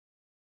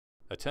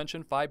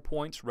Attention 5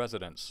 Points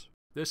residents.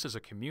 This is a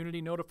community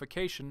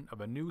notification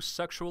of a new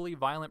sexually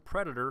violent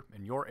predator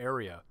in your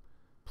area.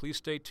 Please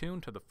stay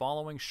tuned to the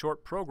following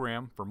short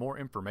program for more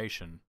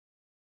information.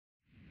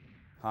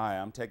 Hi,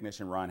 I'm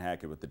Technician Ron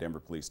Hackett with the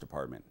Denver Police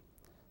Department.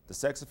 The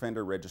Sex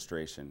Offender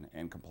Registration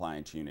and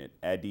Compliance Unit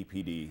at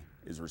DPD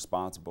is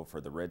responsible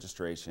for the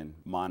registration,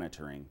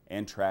 monitoring,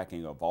 and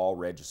tracking of all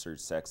registered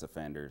sex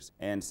offenders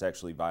and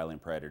sexually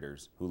violent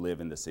predators who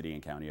live in the city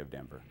and county of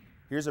Denver.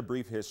 Here's a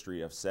brief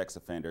history of sex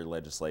offender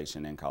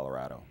legislation in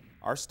Colorado.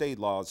 Our state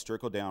laws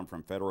trickle down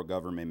from federal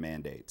government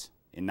mandates.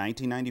 In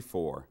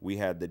 1994, we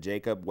had the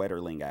Jacob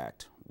Wetterling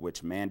Act,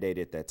 which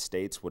mandated that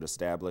states would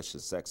establish a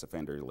sex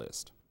offender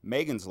list.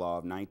 Megan's Law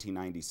of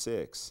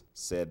 1996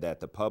 said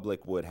that the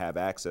public would have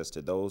access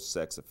to those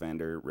sex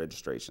offender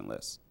registration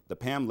lists. The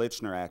Pam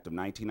Lichner Act of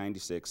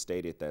 1996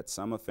 stated that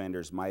some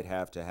offenders might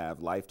have to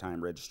have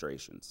lifetime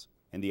registrations.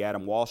 And the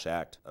Adam Walsh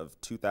Act of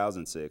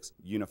 2006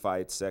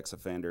 unified sex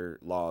offender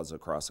laws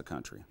across the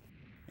country.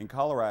 In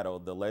Colorado,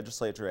 the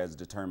legislature has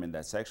determined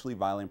that sexually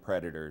violent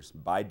predators,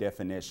 by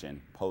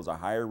definition, pose a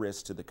higher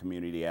risk to the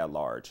community at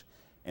large,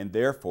 and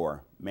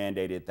therefore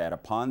mandated that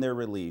upon their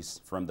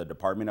release from the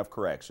Department of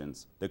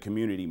Corrections, the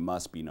community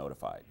must be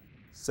notified.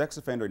 Sex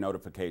offender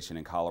notification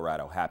in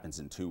Colorado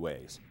happens in two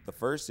ways. The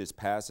first is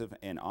passive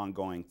and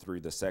ongoing through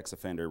the sex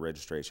offender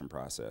registration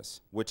process,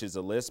 which is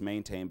a list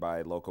maintained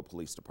by local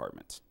police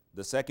departments.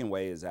 The second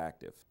way is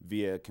active,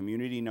 via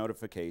community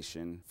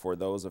notification for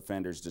those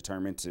offenders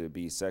determined to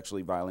be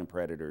sexually violent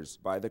predators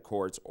by the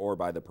courts or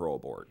by the parole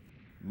board.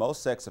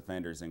 Most sex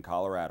offenders in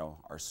Colorado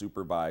are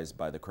supervised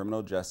by the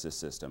criminal justice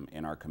system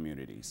in our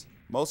communities.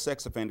 Most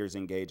sex offenders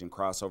engage in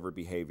crossover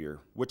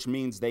behavior, which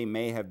means they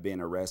may have been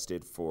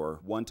arrested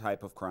for one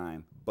type of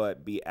crime,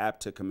 but be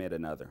apt to commit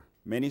another.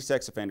 Many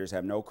sex offenders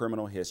have no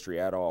criminal history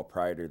at all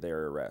prior to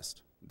their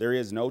arrest. There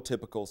is no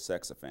typical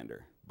sex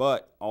offender,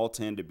 but all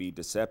tend to be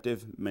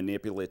deceptive,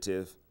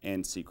 manipulative,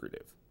 and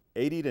secretive.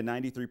 80 to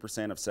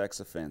 93% of sex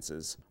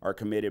offenses are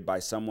committed by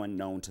someone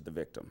known to the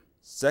victim.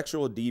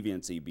 Sexual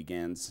deviancy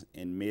begins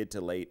in mid to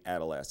late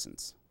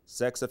adolescence.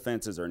 Sex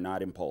offenses are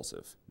not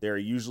impulsive. They are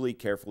usually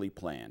carefully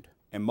planned,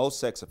 and most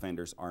sex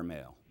offenders are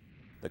male.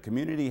 The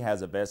community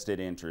has a vested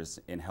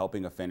interest in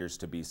helping offenders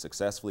to be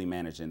successfully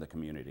managed in the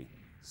community.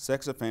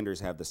 Sex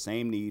offenders have the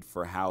same need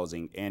for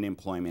housing and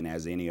employment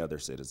as any other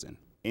citizen.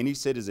 Any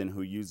citizen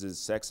who uses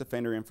sex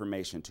offender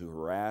information to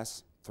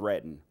harass,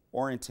 threaten,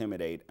 or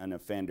intimidate an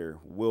offender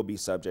will be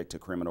subject to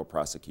criminal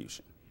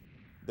prosecution.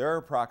 There are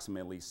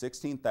approximately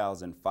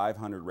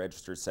 16,500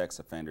 registered sex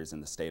offenders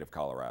in the state of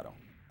Colorado.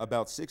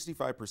 About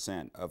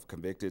 65% of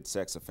convicted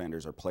sex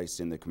offenders are placed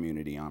in the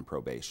community on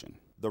probation.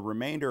 The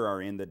remainder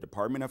are in the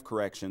Department of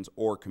Corrections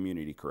or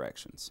Community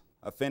Corrections.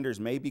 Offenders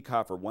may be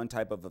caught for one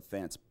type of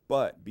offense,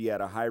 but be at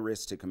a high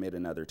risk to commit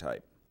another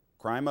type.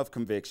 Crime of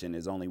conviction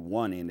is only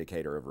one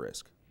indicator of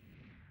risk.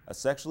 A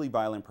sexually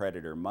violent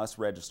predator must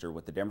register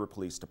with the Denver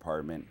Police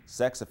Department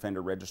Sex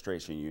Offender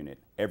Registration Unit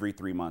every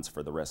 3 months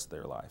for the rest of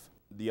their life.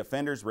 The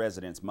offender's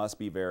residence must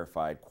be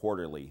verified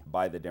quarterly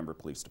by the Denver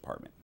Police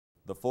Department.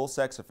 The full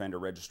sex offender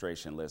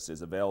registration list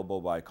is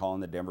available by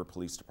calling the Denver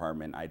Police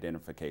Department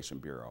Identification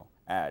Bureau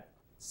at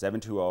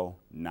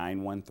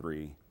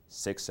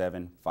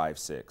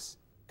 720-913-6756.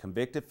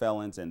 Convicted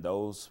felons and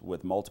those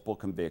with multiple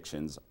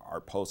convictions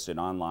are posted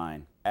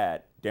online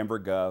at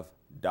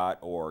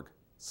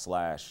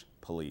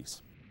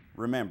denvergov.org/police.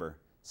 Remember,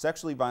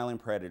 sexually violent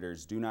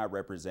predators do not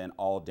represent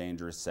all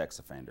dangerous sex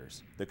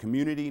offenders. The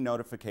community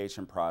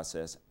notification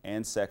process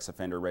and sex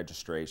offender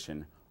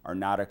registration are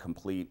not a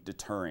complete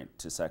deterrent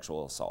to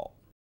sexual assault.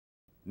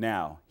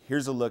 Now,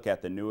 here's a look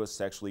at the newest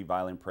sexually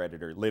violent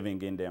predator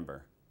living in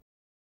Denver.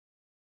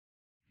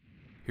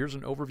 Here's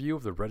an overview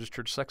of the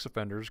registered sex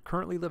offenders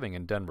currently living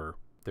in Denver.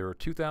 There are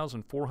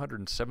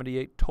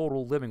 2,478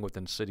 total living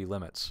within city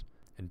limits.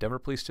 In Denver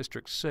Police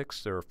District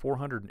 6, there are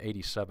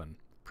 487.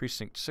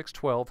 Precinct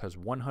 612 has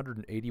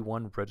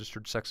 181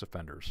 registered sex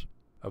offenders.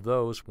 Of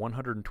those,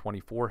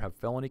 124 have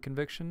felony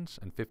convictions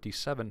and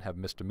 57 have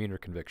misdemeanor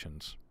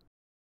convictions.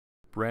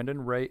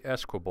 Brandon Ray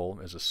Esquibel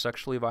is a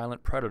sexually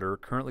violent predator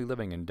currently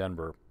living in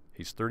Denver.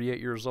 He's 38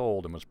 years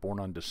old and was born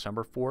on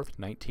December 4th,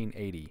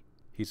 1980.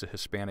 He's a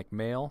Hispanic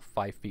male,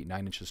 5 feet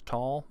 9 inches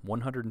tall,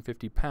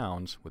 150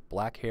 pounds, with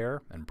black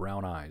hair and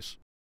brown eyes.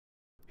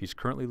 He's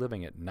currently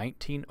living at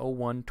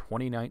 1901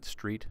 29th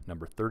Street,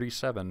 number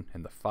 37,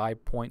 in the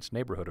 5 Points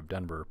neighborhood of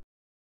Denver.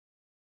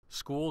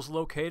 Schools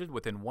located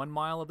within 1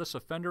 mile of this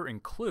offender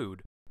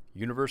include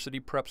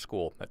University Prep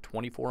School at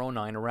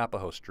 2409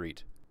 Arapahoe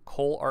Street,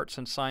 Cole Arts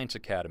and Science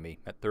Academy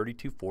at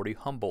 3240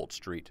 Humboldt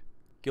Street,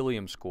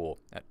 Gilliam School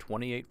at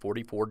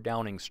 2844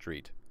 Downing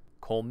Street,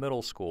 Cole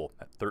Middle School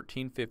at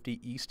 1350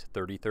 East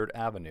 33rd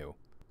Avenue,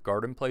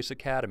 Garden Place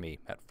Academy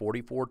at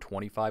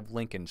 4425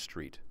 Lincoln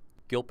Street,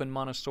 Gilpin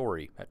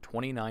Montessori at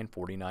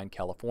 2949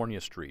 California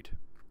Street,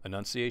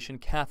 Annunciation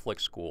Catholic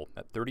School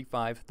at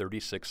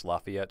 3536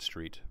 Lafayette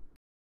Street.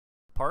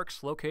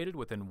 Parks located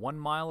within 1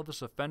 mile of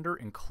this offender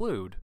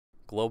include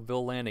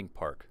Globeville Landing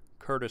Park,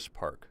 Curtis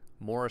Park,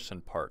 Morrison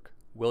Park,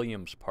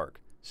 Williams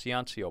Park,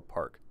 Ciancio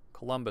Park,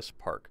 Columbus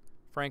Park,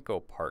 Franco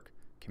Park,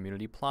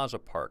 Community Plaza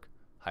Park,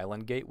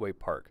 Highland Gateway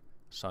Park,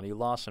 Sonny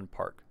Lawson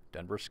Park,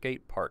 Denver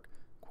Skate Park,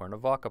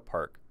 Cuernavaca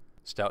Park,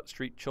 Stout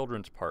Street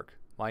Children's Park,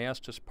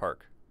 Maestas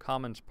Park,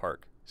 Commons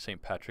Park,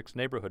 St. Patrick's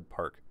Neighborhood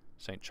Park,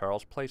 St.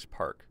 Charles Place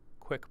Park,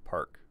 Quick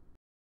Park.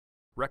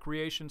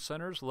 Recreation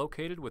centers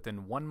located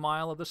within 1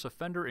 mile of this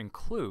offender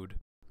include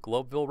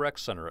Globeville Rec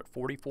Center at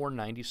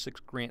 4496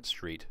 Grant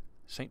Street,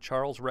 St.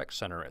 Charles Rec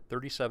Center at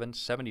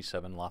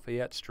 3777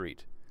 Lafayette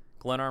Street,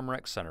 Glenarm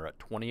Rec Center at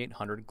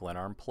 2800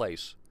 Glenarm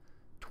Place,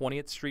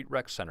 20th Street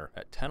Rec Center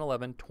at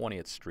 1011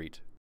 20th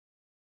Street.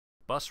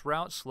 Bus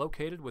routes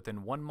located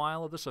within 1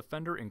 mile of this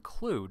offender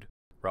include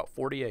Route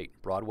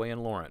 48, Broadway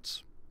and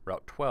Lawrence,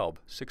 Route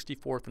 12,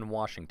 64th and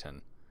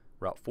Washington,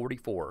 Route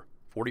 44,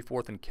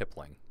 44th and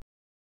Kipling.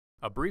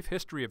 A brief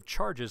history of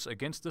charges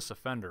against this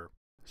offender: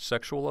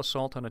 sexual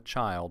assault on a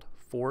child,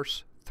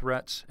 force,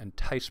 threats,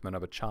 enticement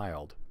of a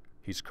child.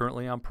 He's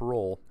currently on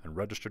parole and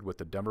registered with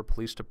the Denver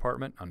Police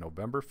Department on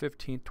November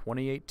 15,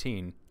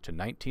 2018 to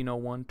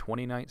 1901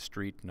 29th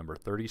Street, number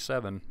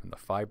 37 in the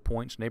Five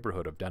Points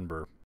neighborhood of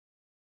Denver.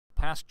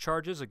 Past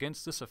charges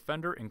against this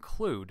offender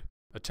include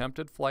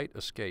attempted flight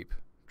escape,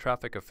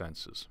 traffic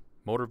offenses,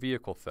 motor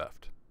vehicle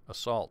theft,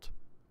 assault,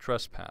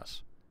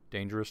 trespass,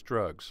 dangerous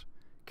drugs,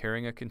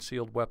 carrying a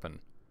concealed weapon,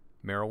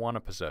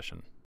 marijuana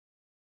possession.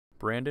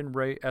 Brandon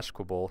Ray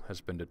Esquibel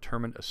has been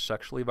determined a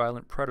sexually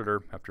violent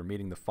predator after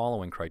meeting the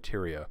following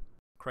criteria.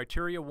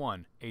 Criteria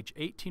 1. Age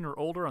 18 or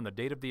older on the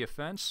date of the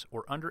offense,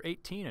 or under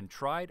 18 and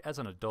tried as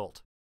an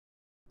adult.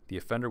 The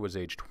offender was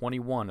age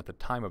 21 at the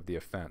time of the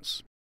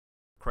offense.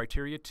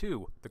 Criteria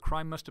 2. The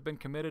crime must have been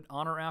committed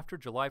on or after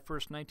July 1,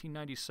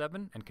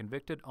 1997 and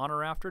convicted on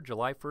or after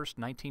July 1,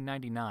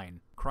 1999.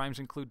 Crimes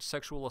include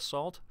sexual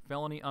assault,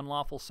 felony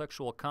unlawful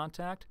sexual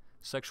contact,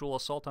 sexual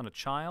assault on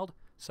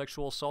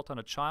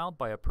a child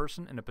by a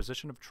person in a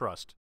position of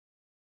trust.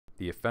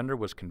 The offender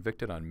was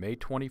convicted on May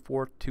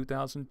 24,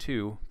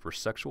 2002 for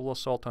sexual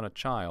assault on a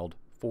child,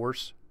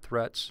 force,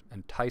 threats,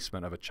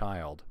 enticement of a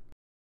child.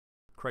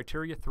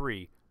 Criteria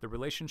 3. The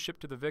relationship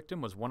to the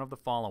victim was one of the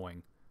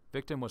following.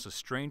 Victim was a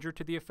stranger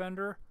to the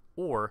offender,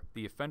 or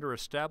the offender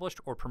established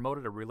or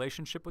promoted a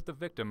relationship with the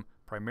victim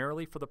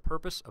primarily for the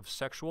purpose of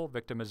sexual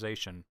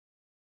victimization.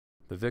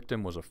 The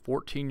victim was a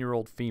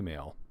 14-year-old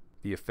female.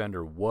 The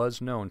offender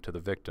was known to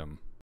the victim.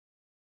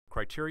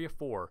 Criteria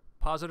 4.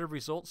 Positive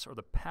results are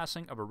the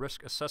passing of a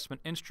risk assessment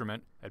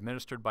instrument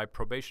administered by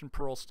probation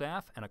parole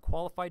staff and a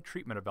qualified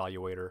treatment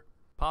evaluator.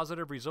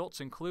 Positive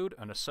results include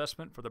an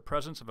assessment for the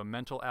presence of a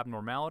mental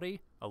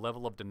abnormality, a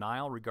level of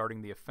denial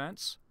regarding the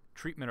offense,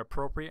 treatment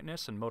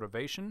appropriateness and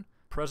motivation,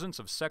 presence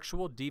of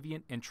sexual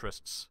deviant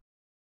interests.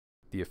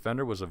 The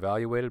offender was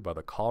evaluated by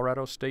the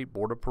Colorado State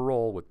Board of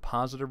Parole with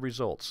positive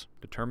results,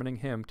 determining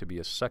him to be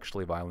a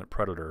sexually violent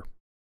predator.